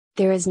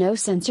There is no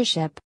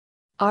censorship.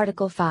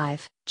 Article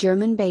 5,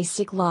 German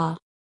Basic Law.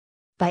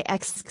 By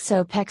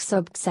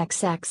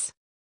xXxOPEXOBxXx.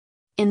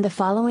 In the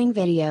following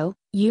video,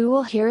 you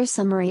will hear a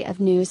summary of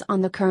news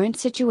on the current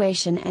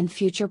situation and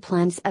future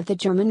plans of the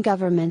German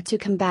government to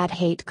combat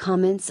hate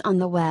comments on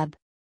the web.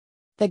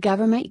 The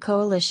government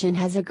coalition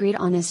has agreed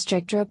on a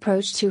stricter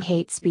approach to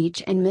hate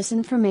speech and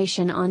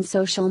misinformation on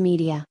social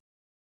media.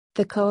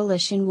 The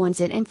coalition wants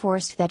it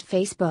enforced that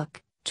Facebook,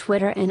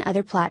 Twitter and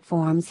other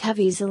platforms have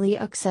easily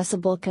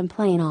accessible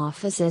complaint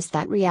offices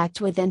that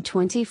react within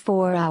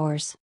 24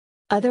 hours.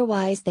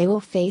 Otherwise they will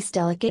face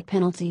delicate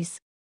penalties.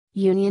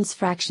 Union's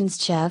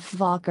Fraktionschef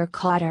Volker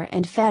Kauder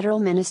and Federal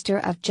Minister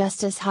of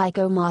Justice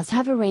Heiko Maas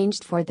have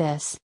arranged for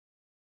this.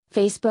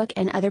 Facebook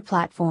and other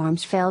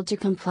platforms failed to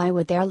comply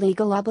with their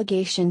legal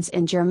obligations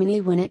in Germany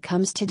when it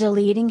comes to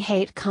deleting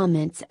hate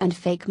comments and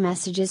fake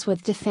messages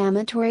with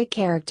defamatory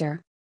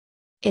character.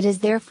 It is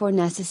therefore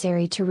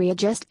necessary to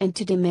readjust and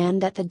to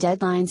demand that the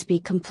deadlines be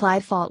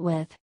complied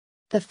with.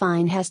 The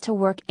fine has to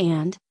work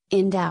and,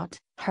 in doubt,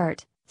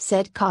 hurt,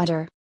 said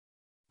Kauder.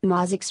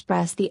 Maas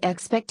expressed the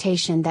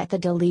expectation that the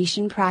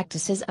deletion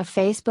practices of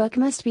Facebook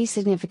must be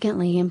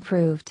significantly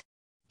improved.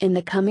 In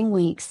the coming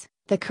weeks,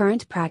 the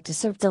current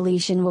practice of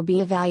deletion will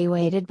be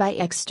evaluated by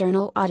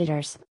external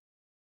auditors.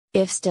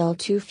 If still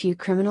too few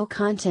criminal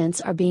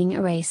contents are being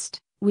erased,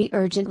 we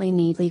urgently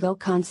need legal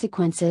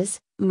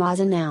consequences, Maas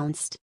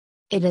announced.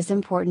 It is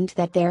important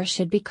that there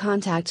should be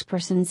contact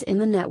persons in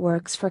the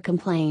networks for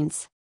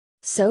complaints.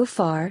 So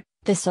far,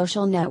 the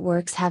social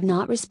networks have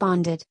not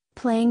responded,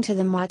 playing to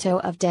the motto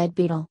of dead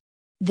beetle.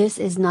 This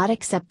is not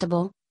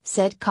acceptable,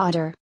 said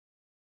Kauder.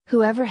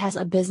 Whoever has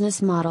a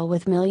business model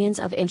with millions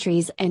of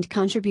entries and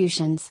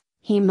contributions,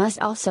 he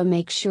must also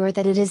make sure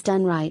that it is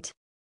done right.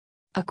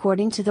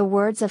 According to the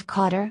words of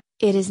Kauder,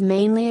 it is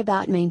mainly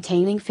about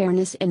maintaining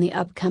fairness in the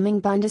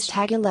upcoming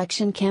Bundestag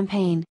election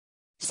campaign.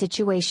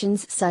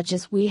 Situations such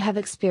as we have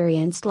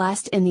experienced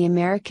last in the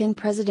American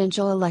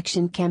presidential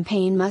election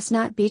campaign must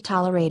not be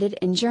tolerated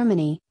in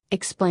Germany,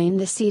 explained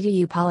the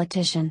CDU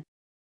politician.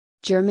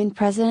 German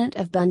President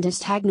of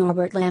Bundestag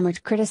Norbert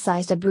Lammert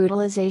criticized a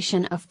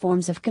brutalization of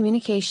forms of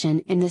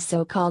communication in the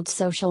so-called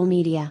social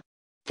media.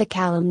 The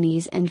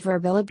calumnies and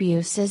verbal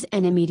abuses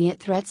and immediate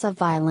threats of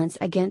violence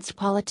against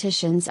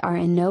politicians are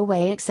in no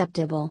way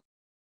acceptable.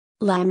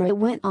 Lammert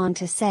went on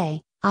to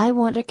say, "I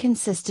want a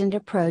consistent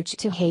approach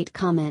to hate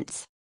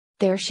comments.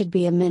 There should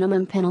be a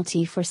minimum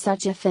penalty for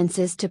such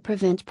offenses to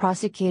prevent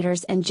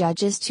prosecutors and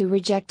judges to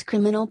reject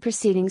criminal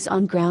proceedings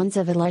on grounds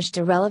of alleged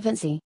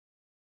irrelevancy."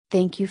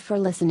 Thank you for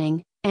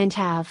listening, and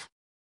have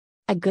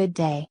a good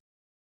day.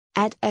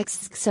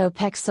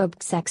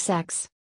 @xXxOPEXOBxXx